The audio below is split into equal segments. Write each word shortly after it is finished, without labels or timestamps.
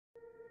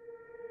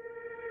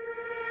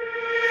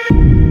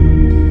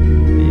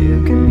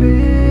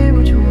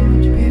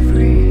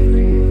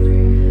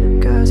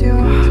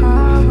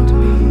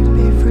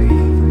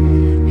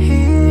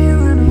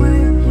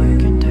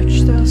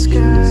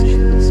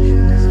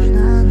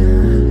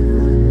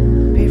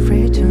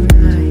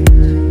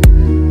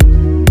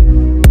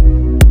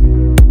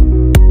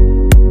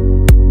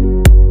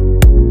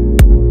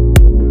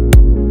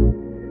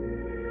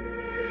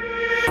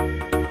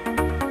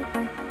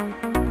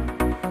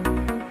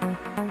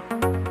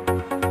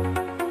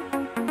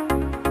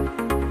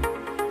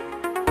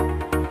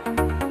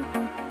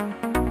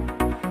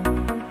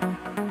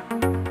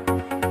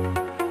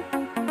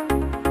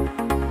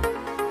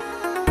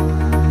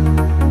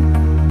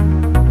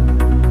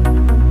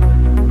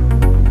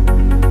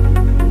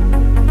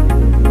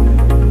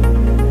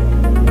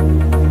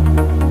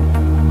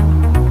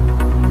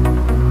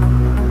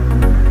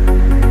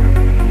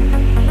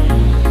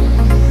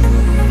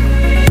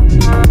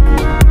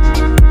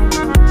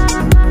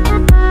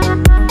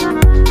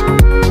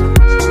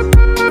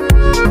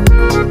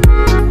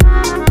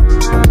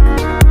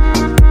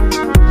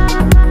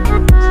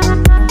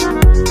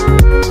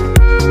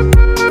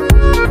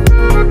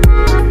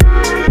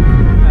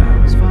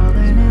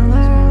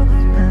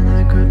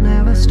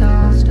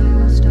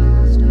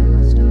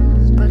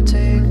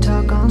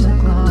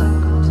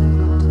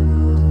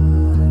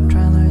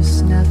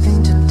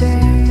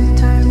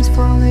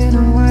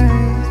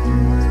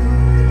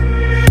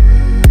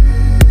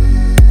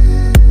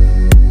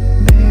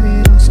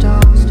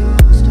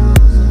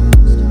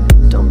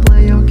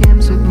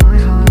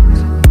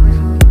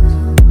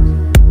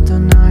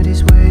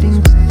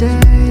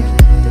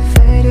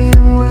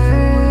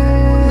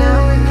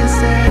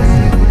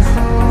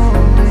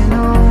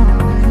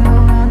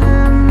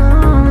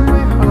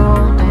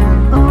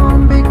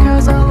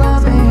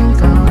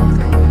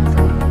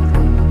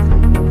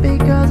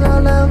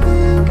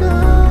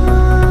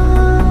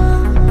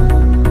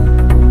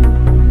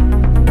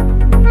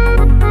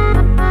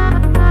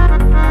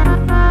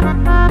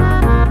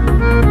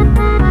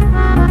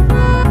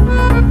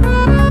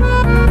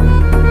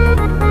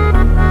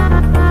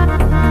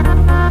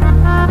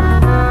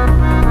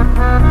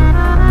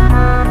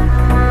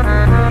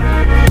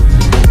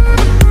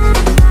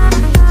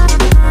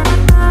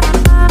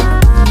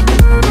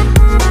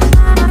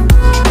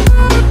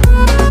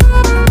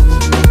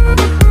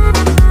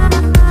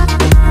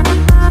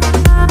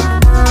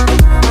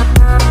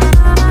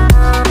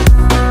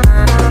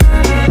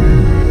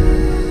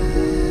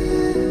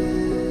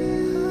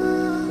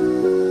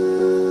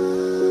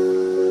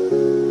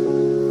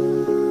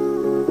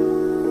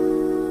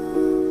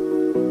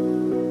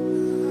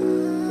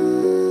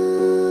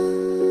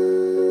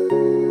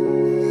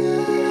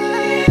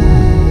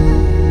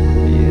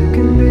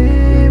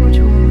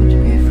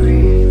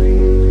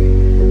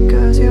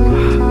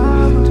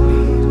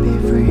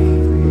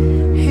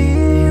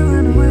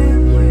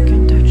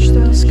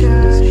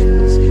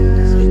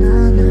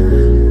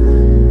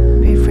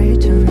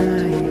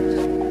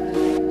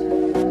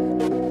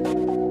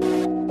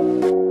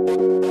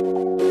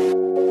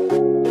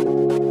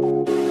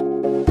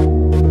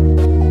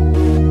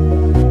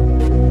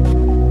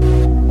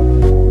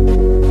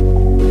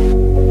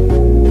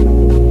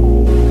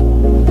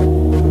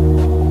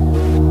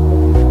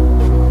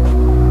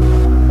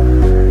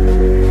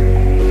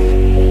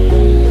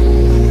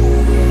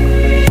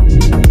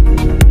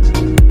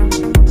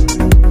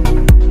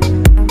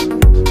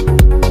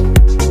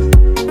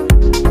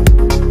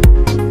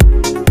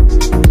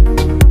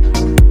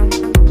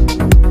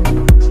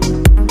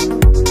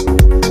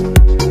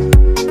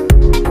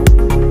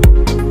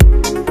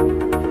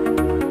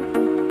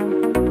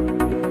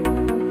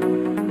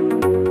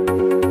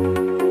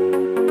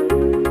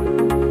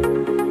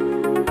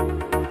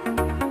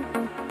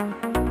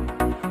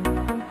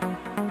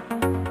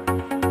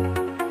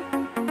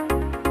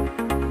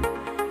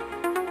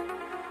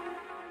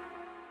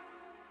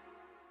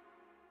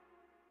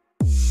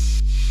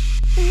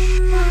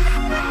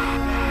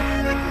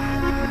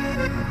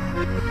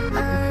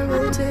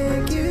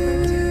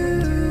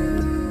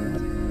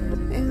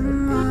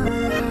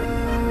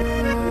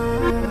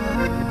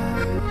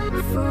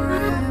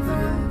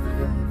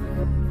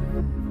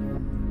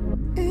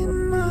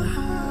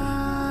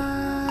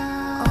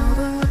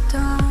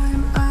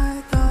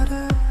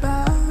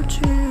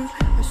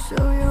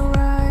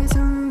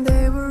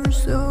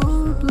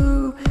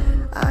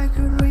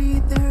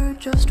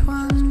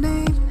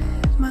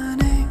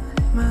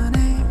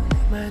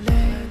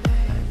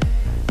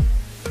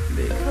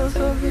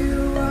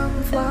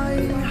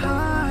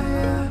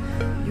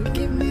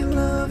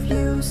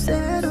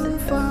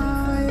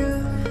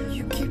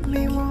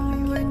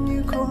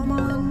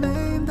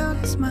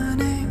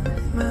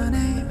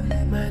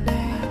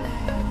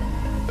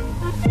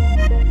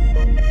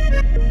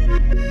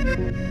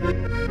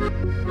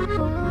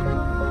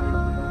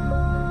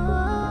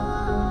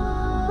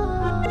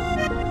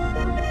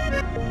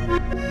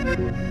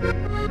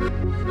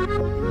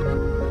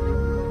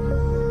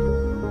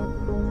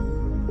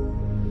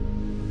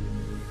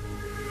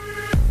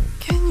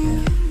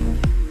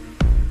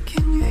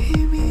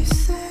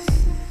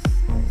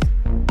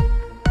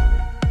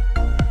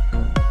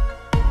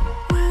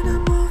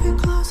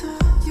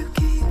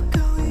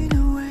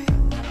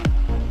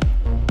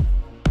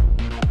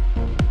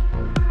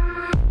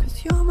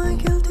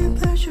guilty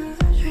pleasure,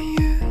 and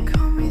you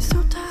call me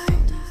so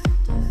tight.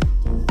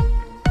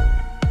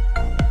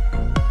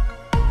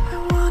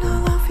 I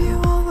wanna love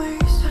you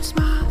always, let's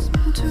smile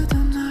into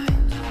the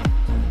night.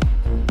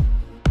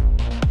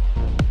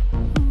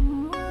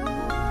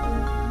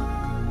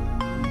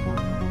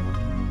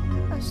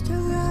 I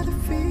still got the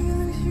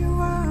feelings, you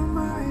are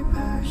my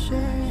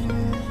passion.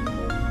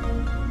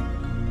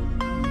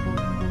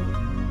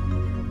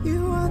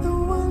 You are the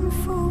one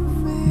for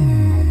me.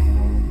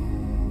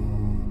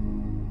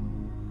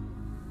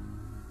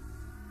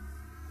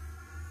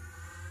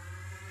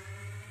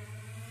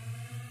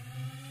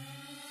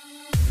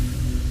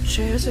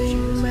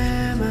 Chasing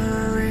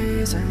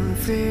memories and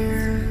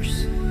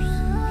fears,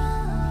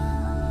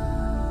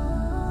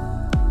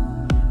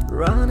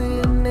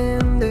 running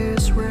in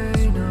this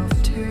rain of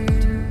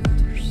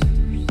tears.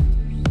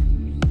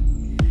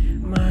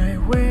 My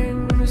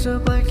wings are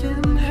black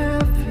and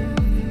heavy,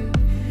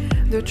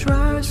 they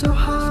try so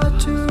hard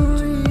to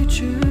reach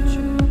you.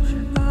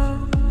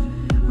 Oh,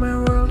 my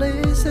world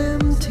is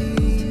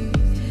empty,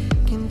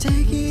 can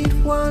take it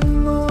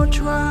one more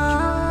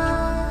try.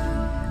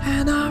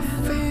 And I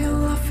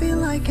feel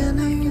like an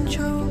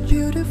angel,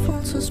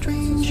 beautiful, so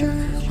stranger.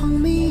 Hold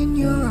me in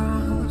your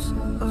arms.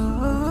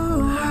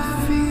 Oh, I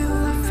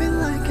feel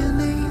like an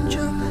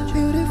angel,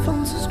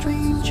 beautiful, so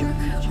stranger.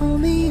 Hold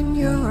me in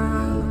your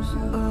arms.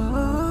 Oh,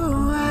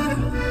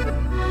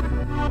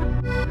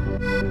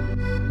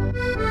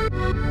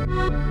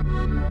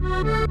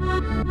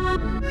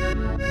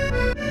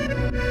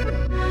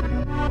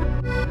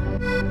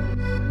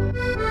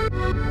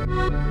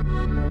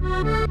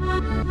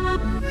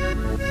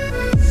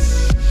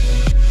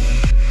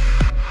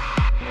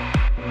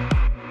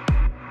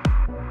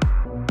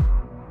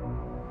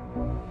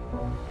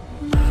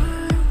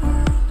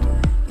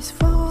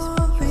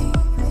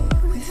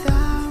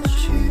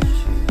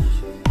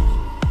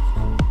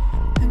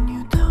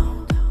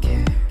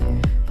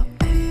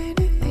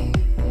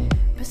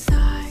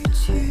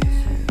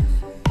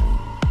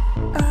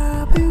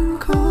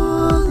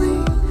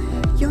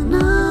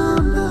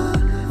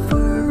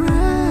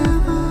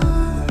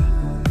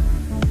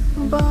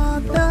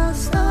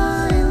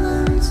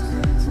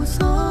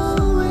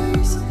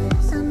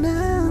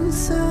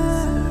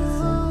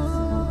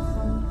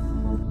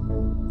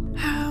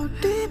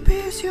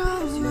 your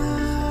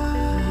love?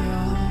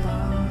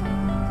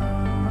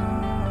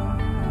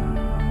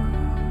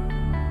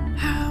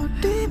 How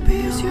deep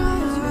is your love?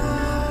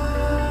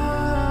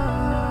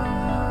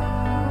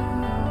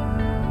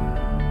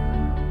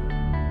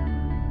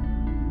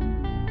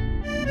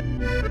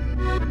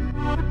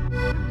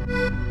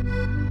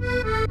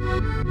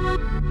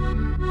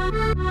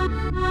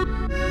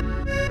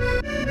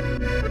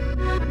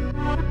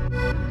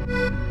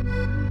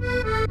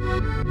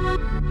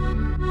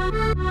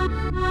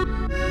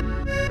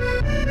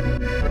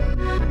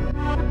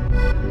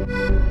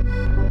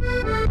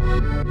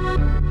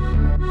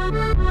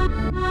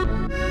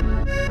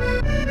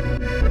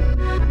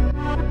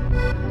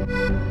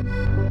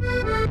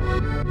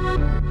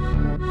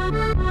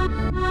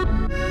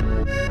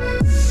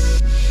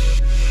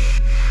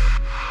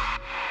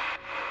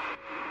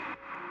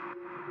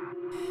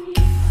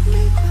 Keep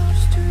me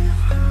close to your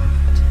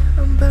heart,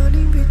 I'm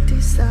burning with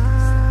desire.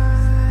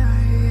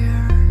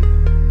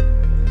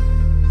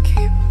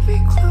 Keep me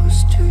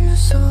close to your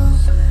soul,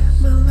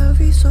 my love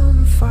is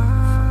on fire.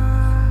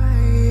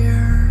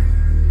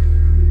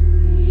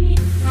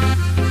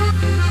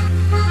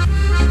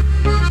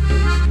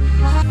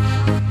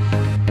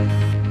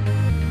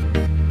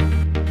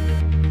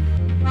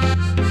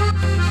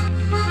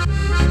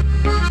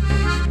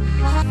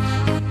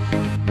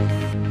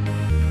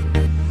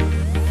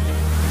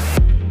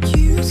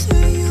 You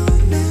say you'll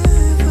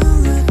never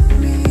let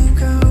me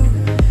go.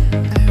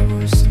 I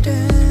was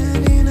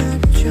standing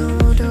at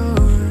your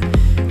door,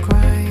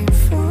 crying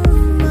for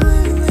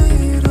my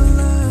little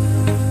love.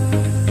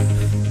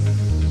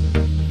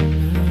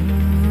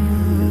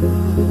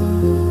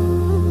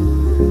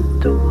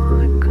 Don't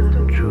wanna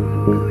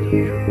control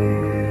you,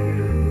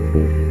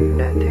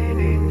 nothing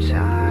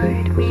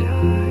inside me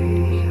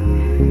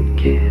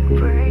can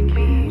break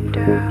me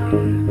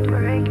down,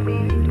 break me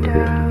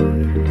down.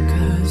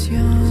 'Cause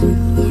your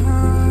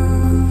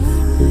love,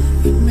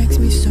 it makes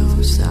me so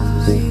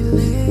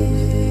silent.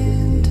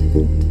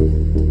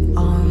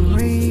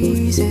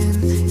 Unreason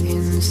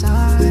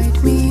inside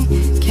me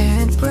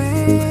can't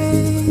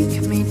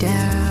break me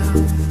down.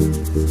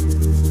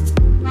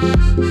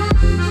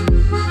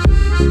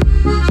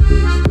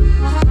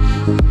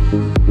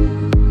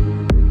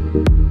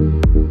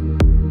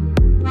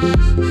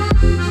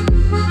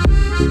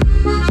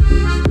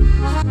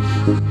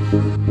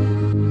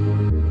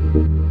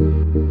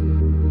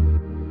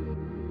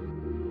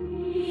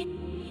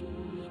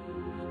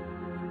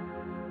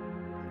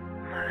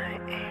 My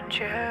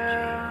angel,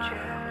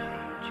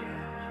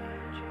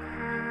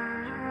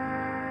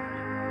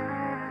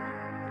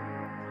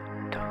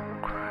 don't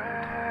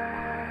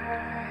cry.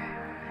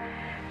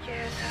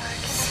 Yes, I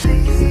can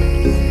see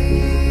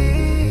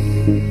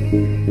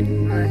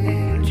my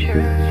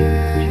angel.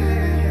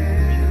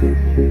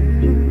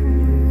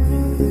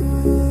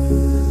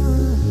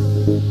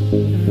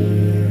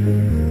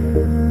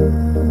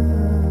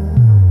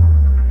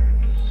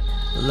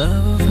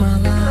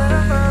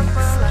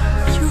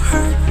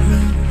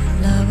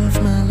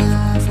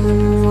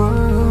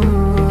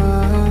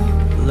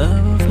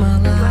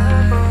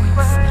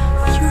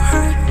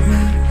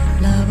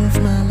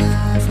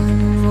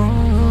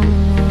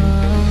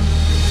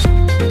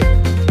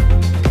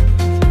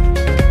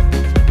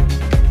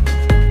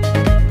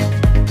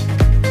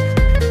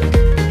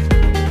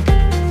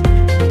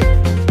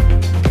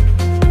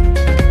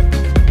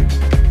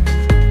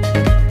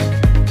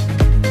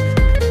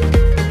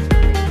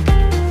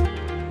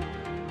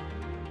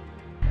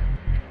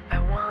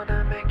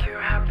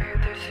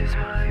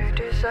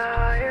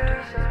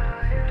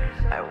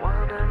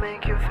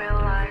 make you feel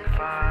like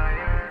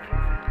fire.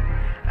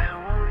 I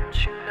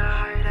want you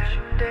night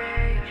and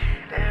day,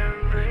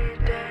 every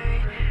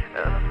day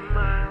of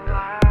my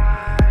life.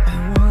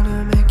 I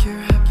wanna make you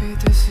happy,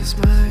 this is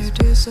my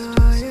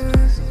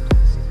desire.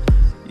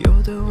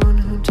 You're the one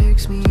who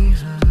takes me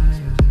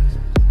higher.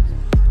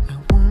 I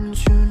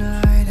want you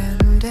night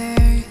and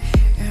day,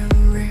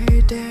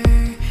 every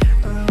day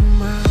of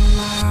my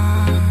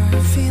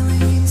life.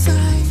 Feeling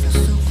inside,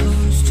 so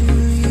close to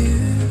you.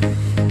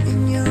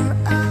 In your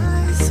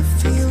eyes, I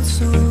feel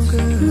so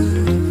good.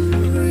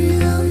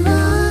 Realize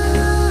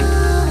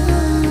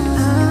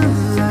I'm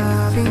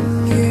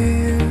loving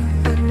you.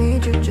 I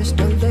need you just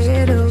a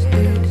little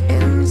bit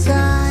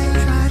inside.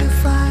 Try to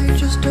fly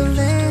just a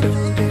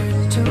little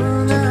bit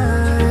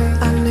tonight.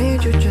 I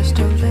need you just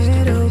a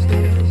little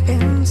bit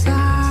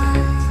inside.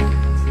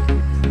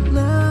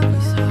 Love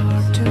is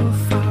hard to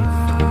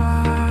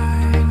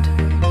find.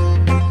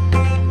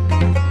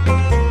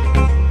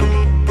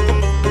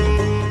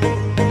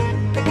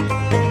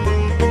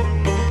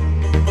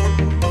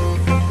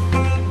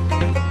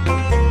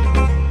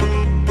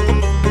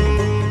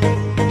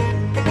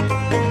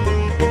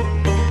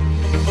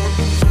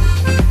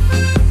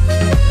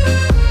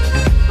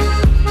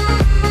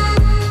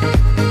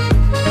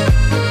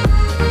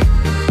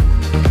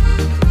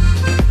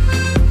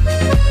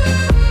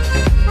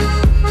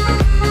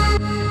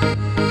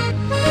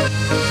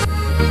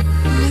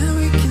 Now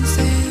we can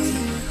say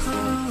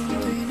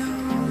holding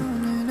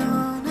on and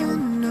on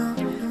and on.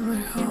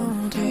 We're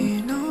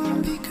holding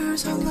on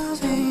because our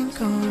love ain't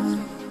gone.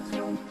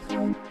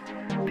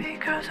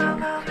 Because our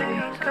love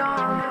ain't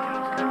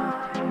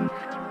gone.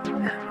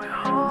 And we're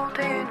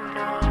holding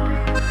on.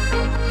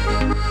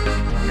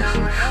 And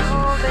we're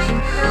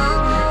holding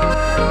on.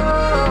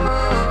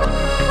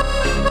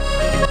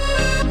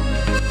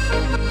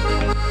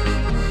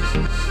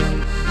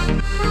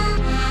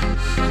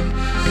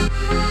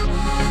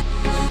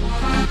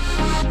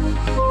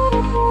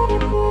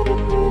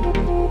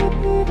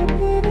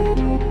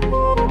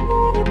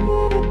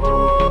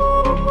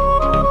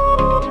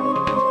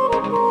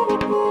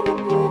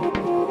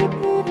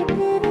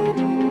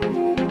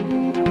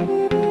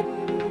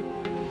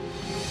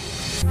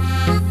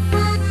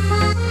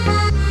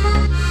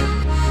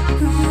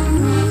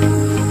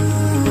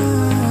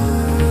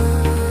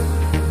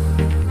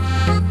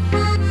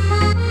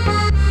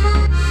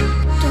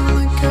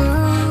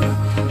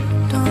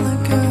 Don't let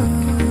go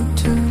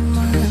to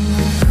my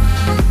life.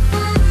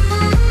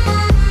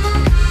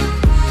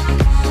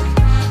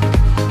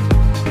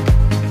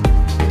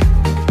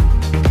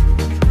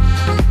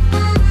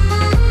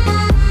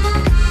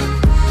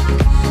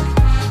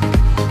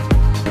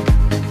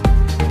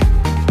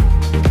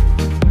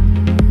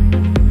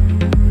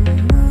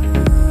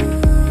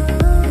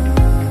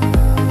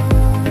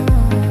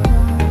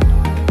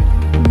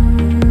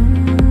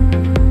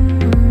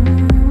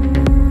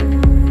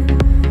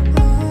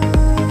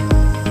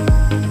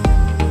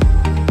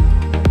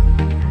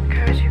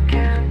 Cause you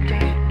can't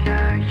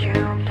deny you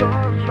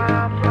blow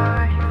my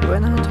mind.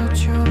 When I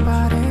touch your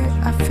body,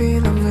 I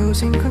feel I'm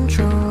losing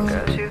control.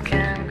 Cause you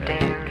can't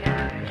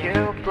deny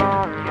you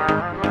blow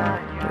my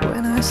mind.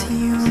 When I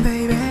see you,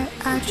 baby,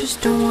 I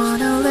just don't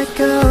wanna let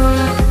go.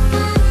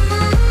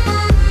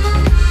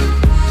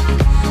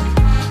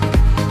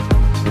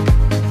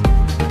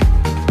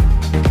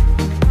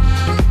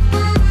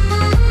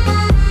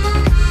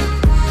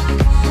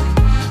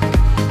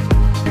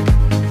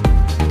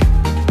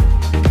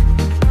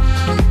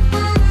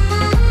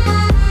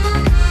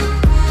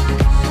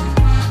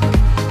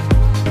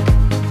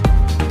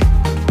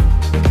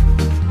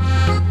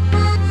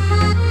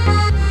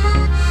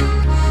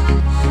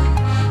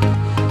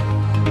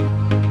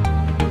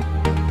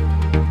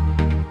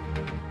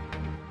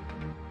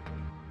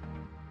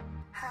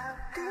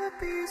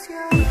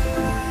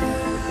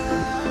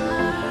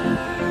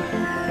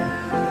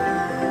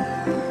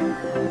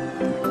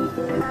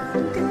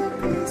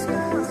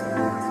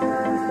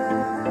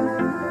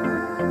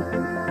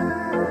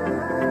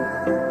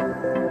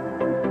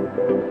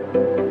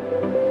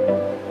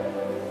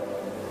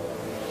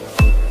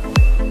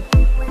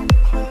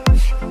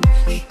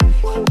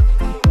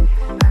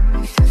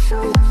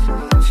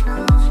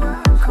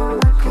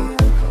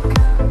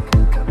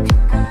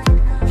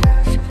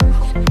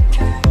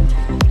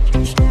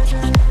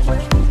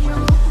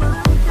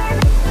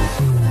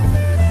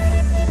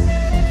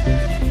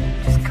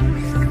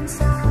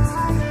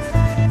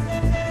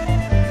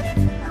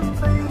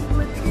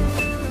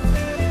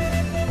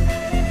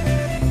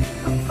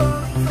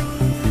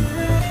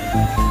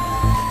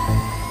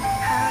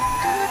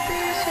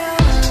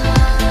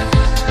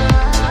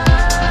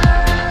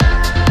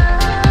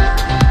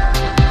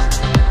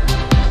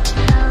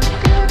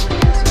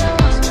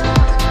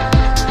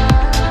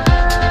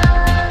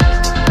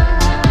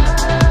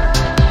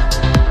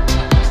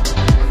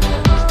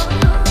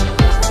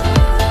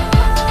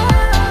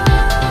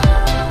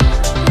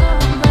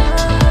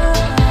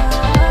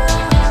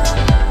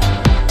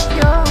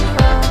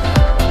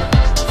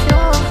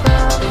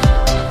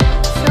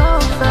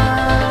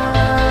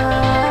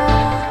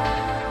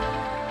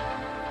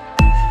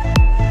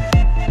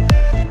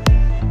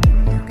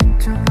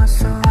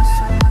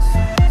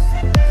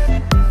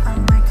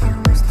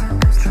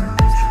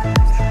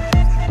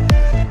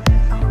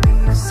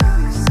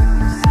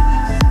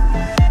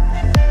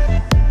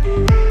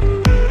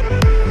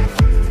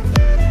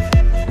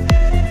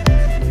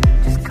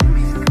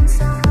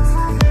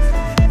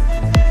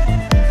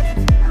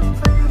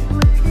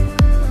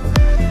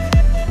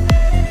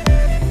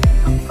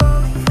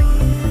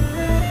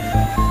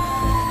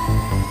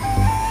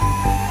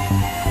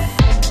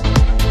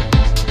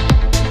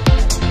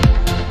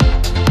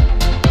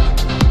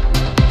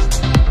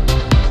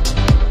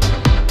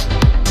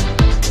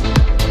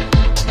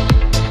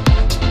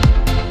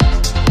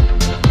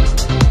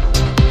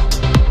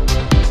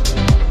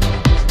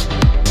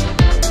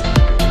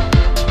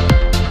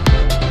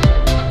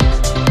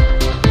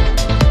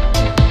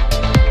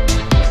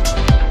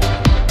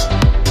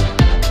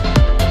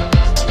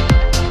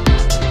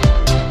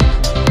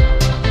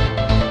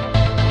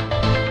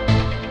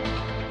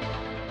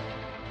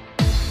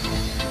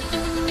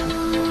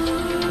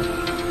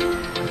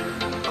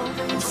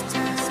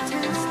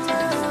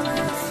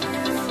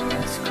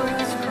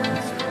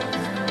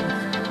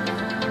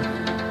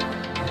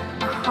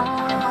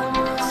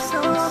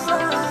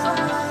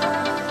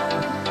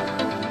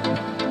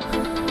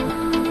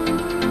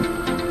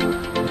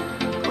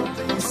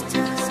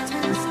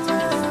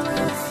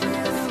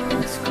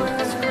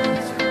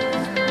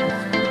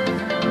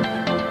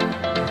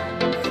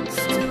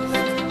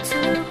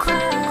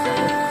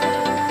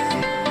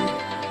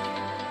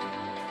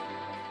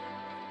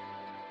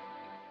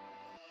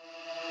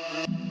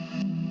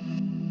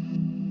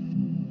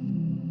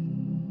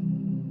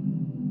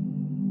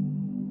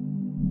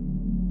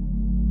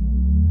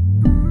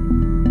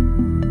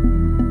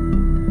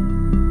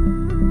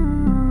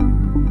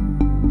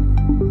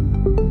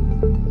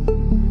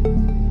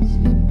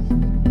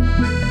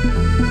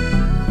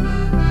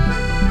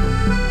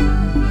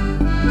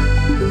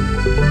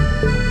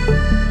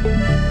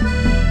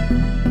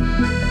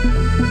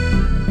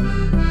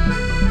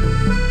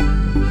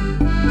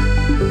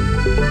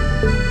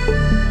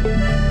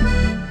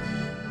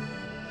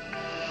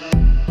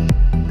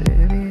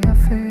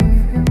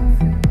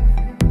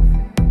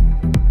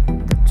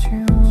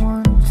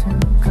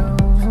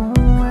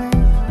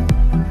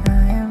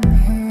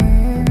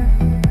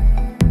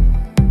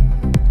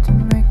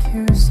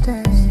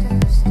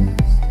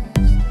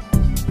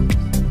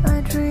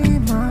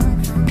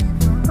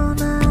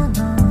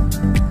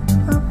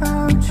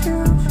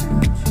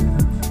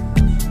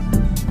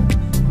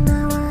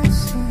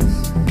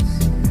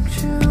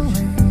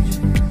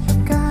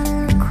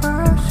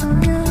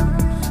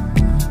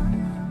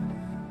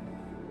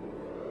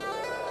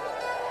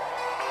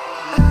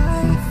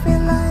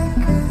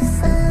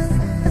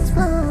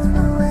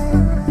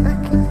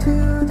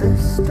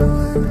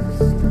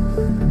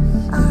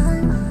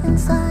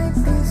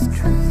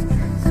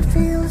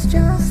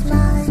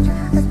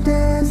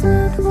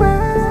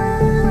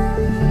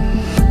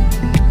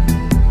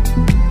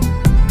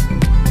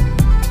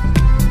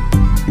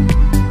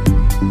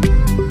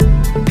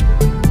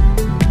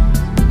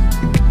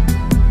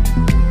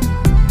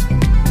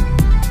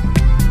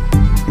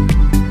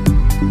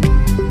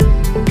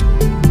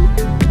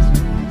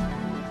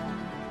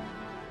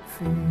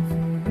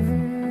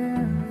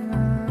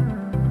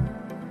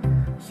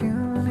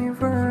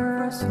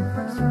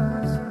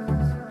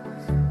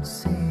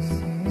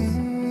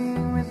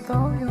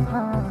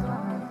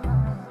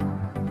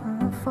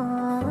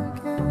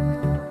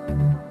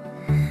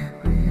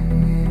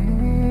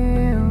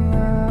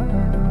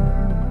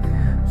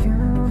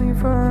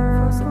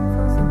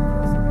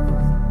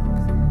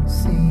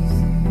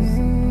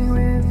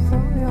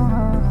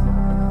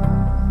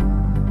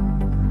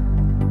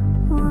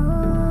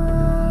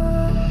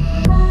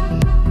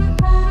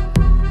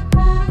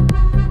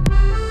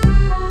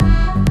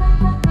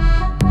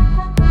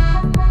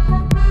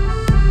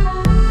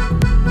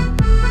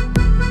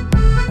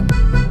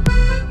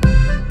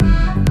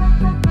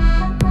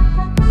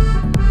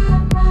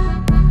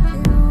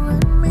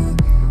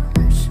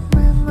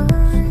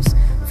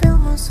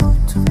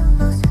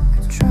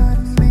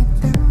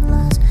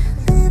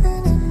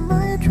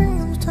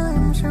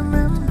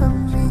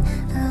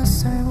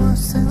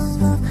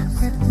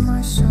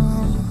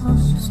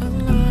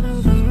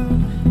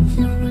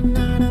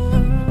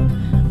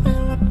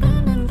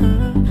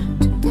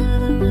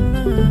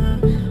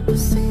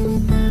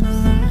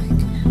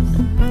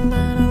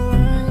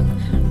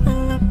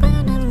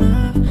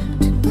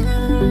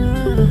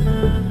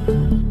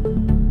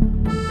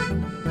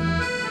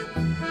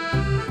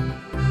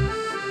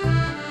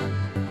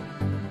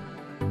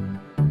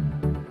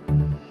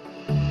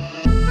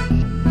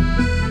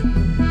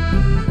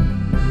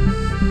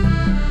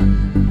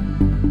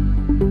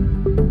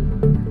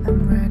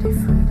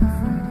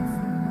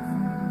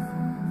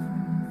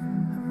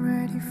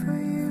 for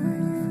you.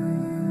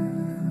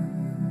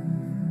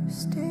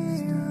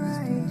 Stay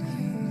right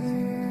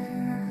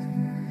here.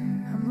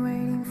 I'm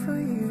waiting for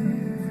you.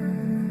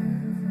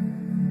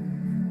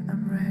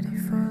 I'm ready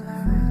for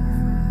love.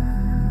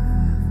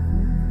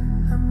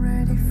 I'm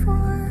ready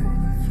for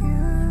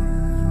you.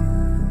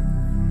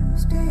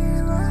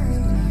 Stay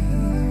right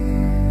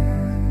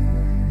here.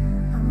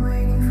 I'm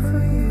waiting for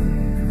you.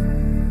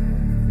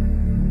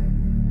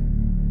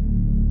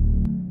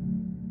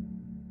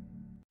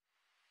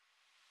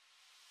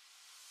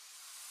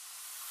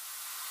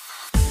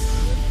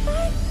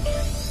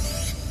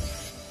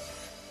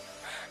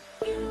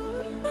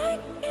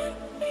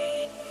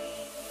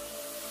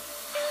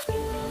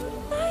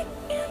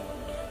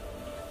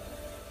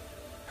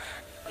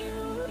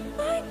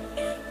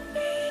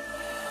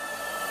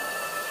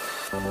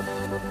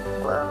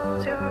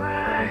 Close your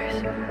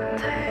eyes,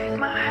 take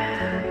my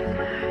hand.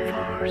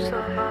 For so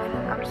long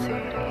I'm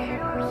sitting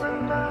here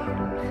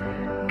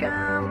alone.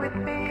 Come with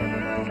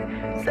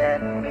me,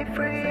 set me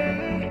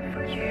free.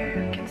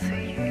 You can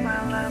see my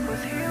love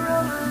was here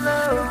all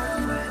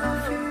alone. When I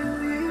feel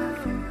you,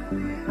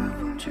 I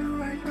want you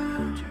right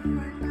now,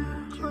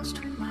 close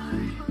to my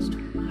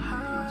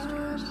heart.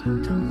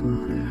 Don't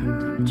wanna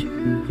hurt you,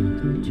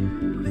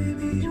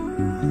 baby,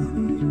 you're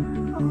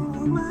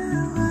all my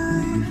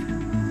life.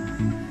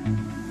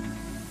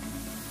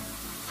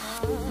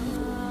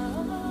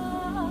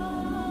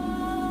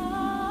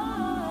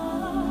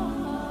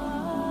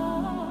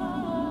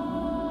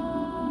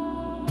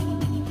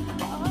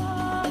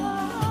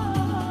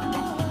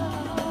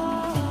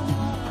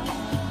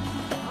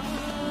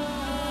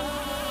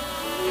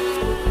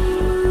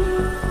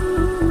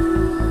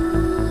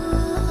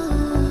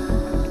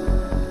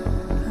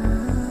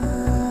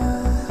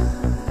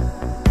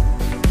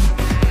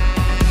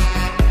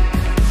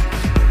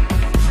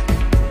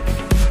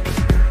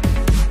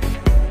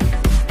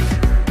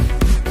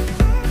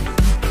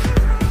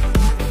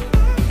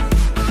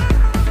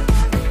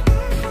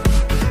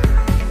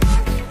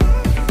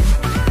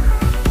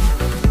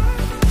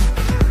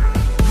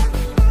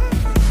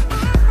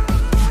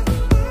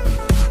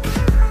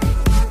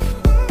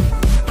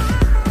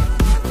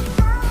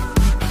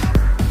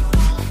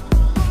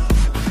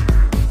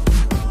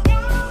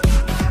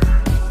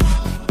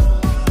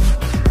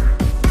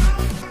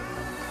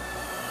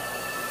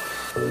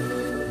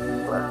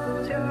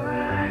 Close your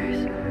eyes,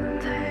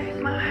 take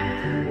my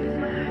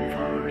hand.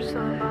 For so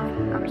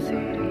long I'm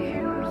sitting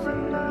here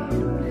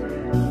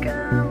alone.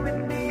 Come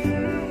with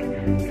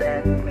me,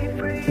 set me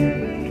free.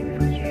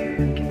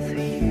 You can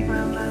see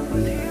my love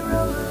was here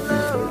all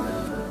alone.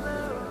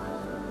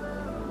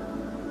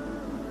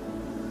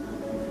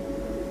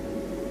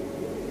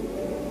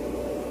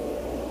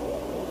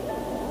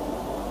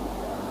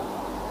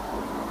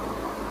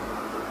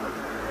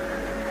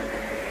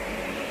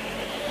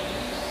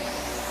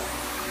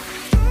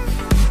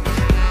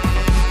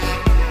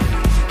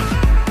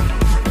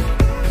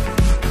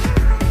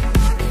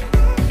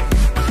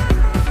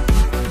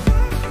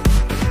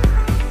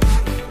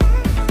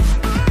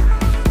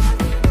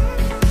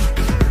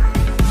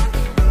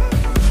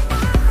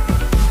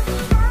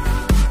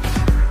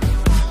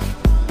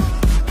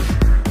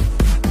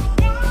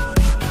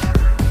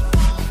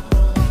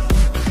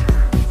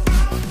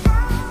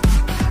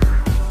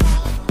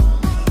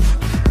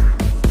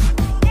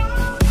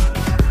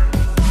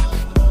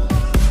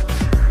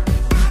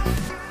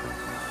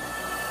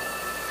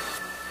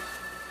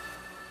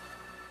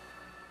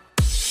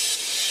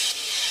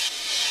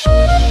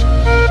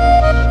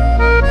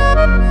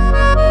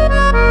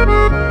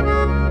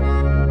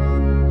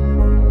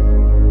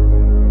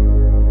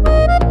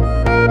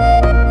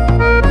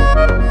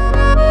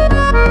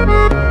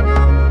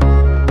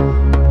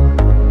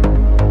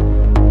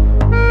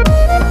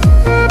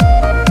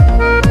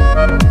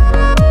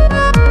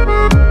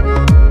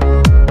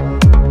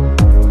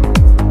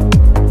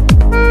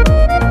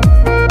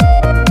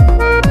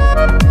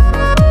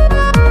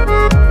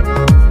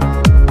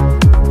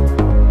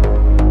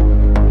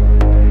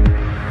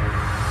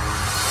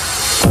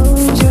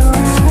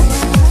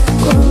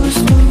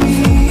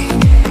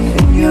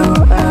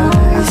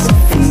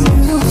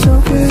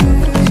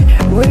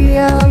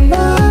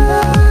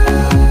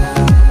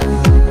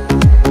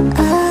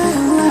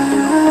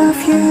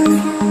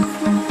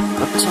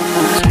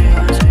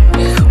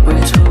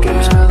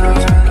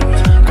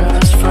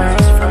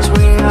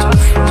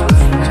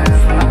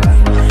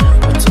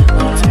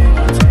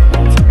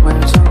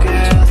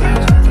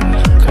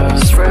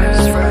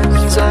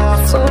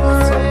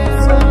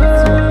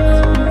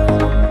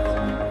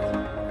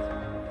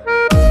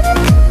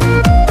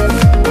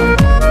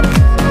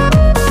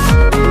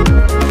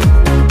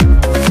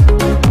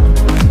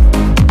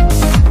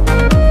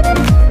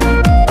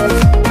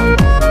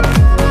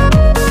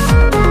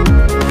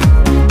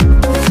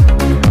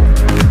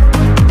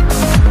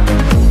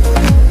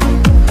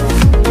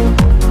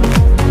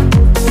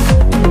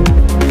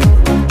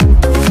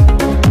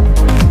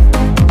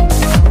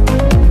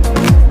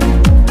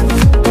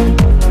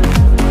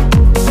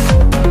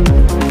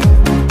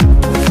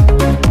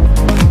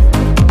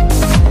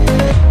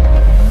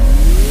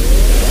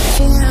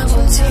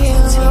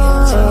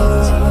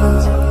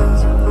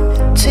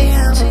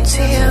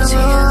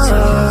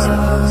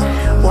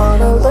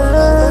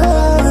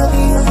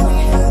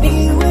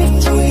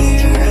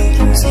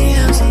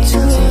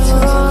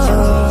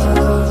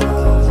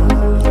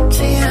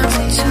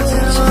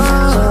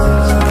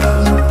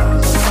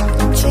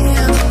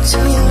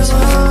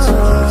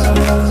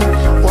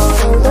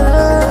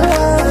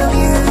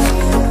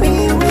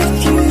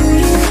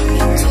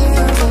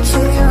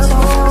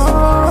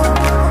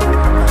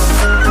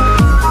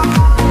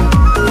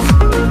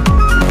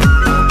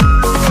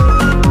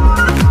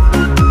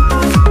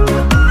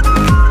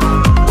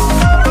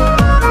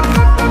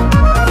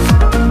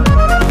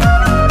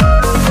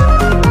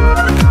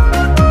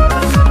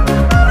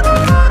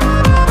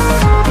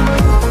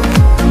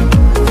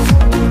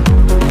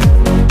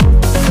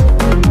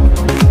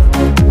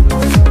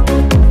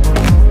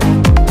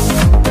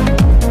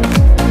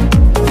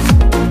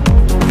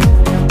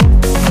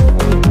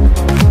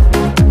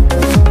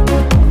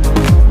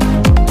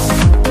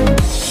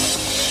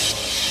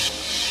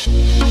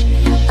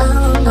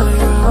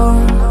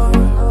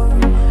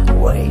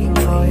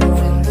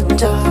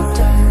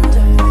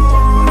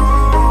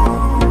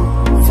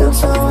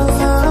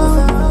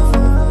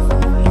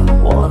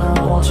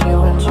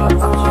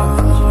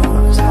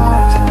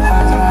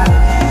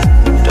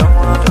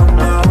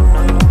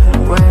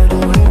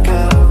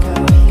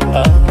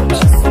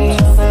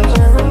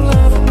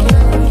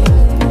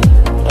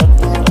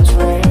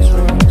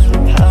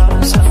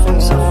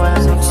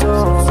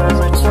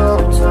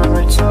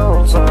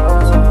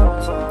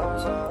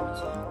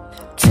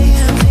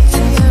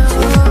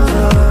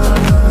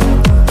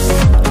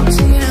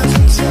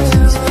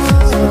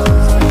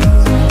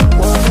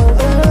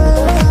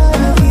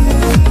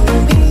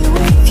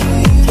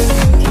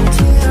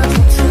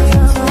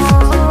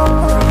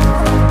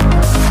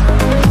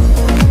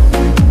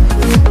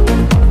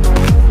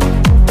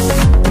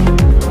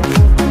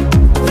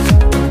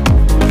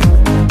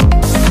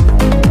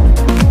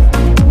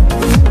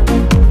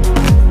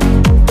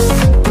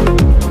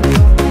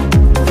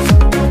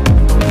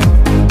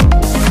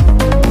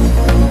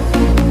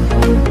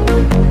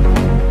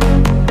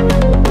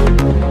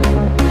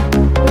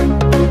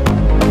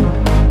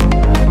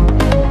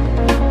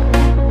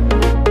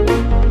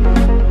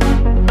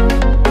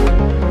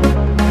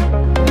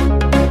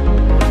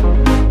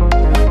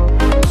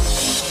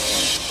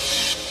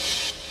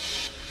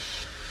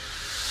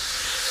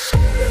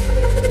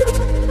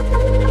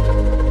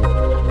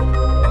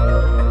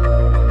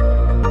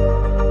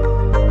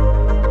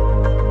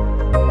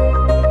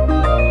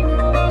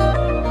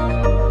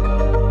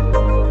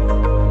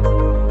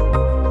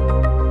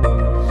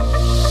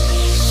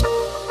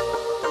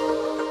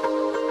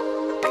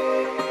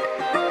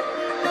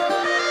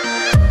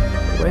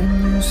 When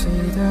you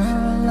see the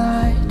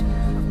light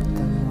of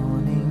the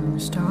morning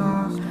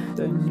star,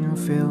 then you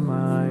feel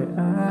my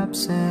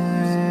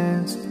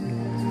absence.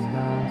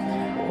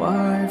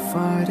 Why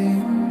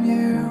fighting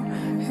you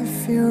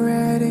if you're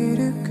ready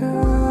to go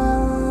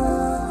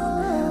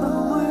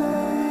away?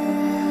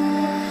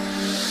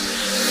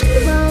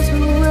 Miles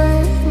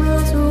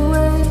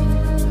away,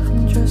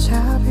 I'm just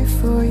happy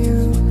for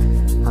you.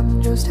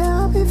 I'm just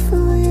happy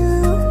for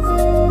you.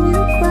 When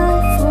you cry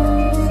for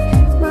me,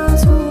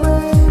 miles away.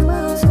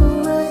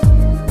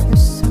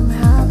 Yes, I'm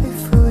happy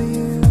for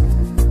you.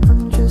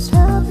 I'm just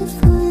happy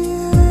for you.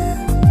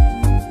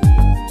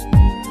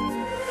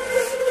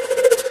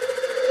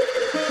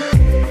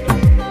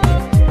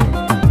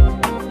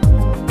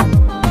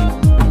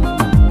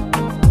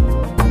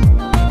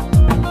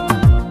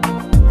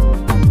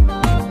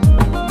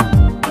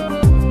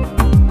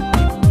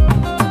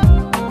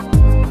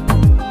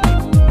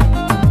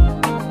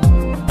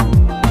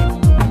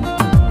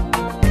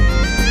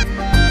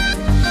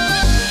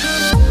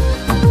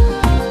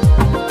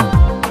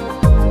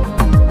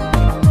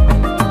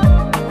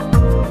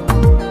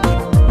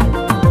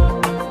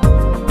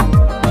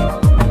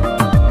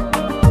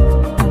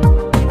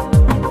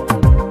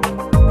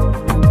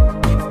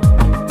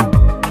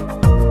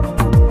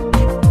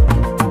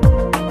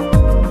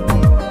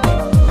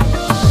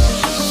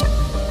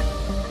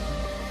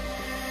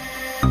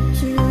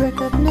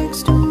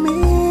 Next to me,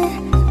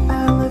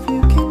 I love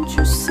you, can't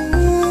you see?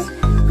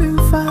 Bring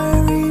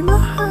fire in my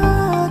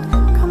heart,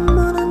 come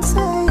on and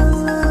say you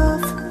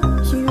love.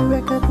 You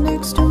record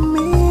next to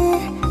me,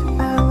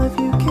 I love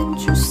you, can't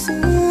you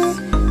see?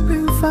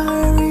 Bring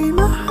fire in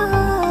my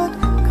heart,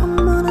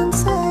 come on and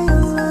say you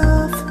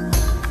love.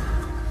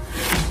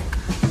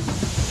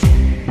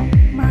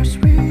 My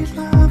sweet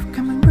love,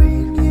 come and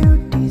bring you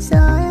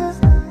desire.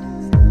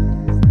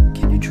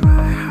 Can you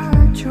try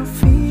hide your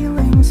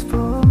feelings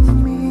for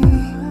me?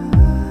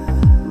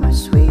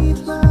 Sweet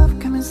love,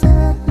 come and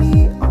set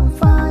me on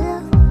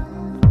fire.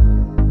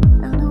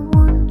 And I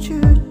want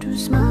you to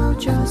smile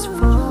just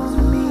for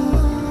me.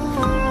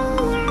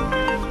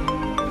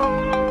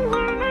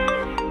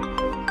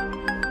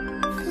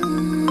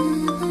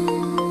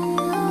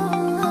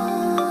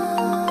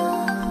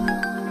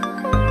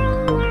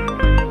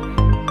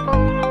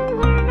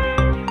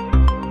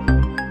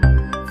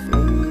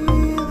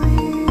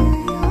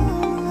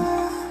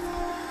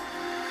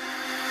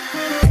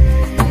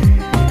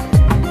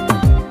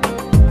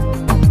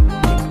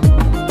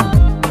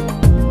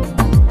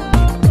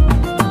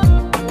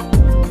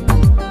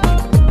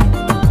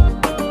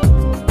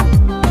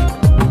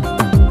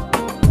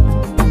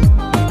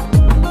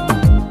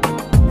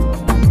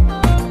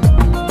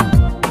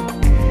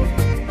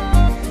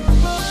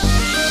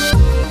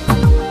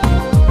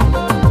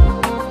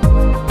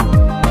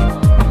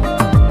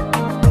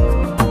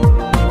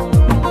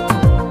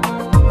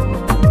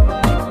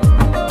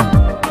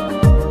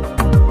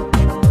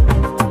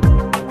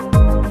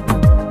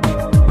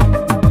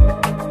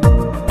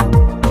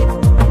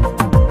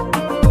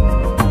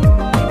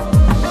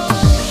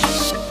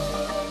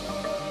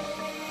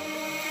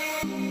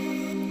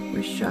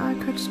 Wish I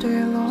could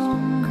stay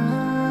longer.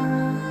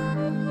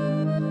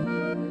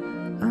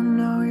 I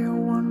know you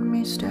want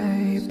me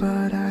stay,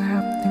 but I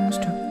have things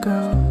to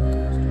go.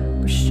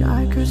 Wish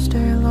I could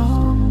stay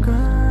longer.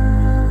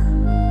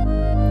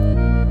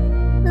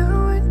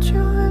 Now when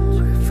you're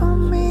angry for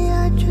me,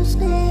 I just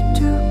need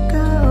to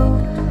go.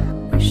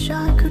 Wish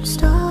I could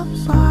stop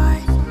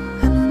by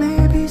and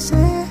maybe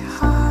say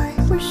hi.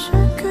 Wish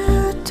I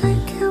could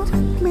take you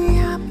with me,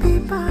 happy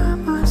by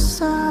my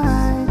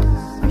side.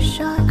 Wish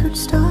I could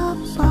stop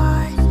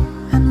by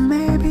and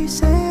maybe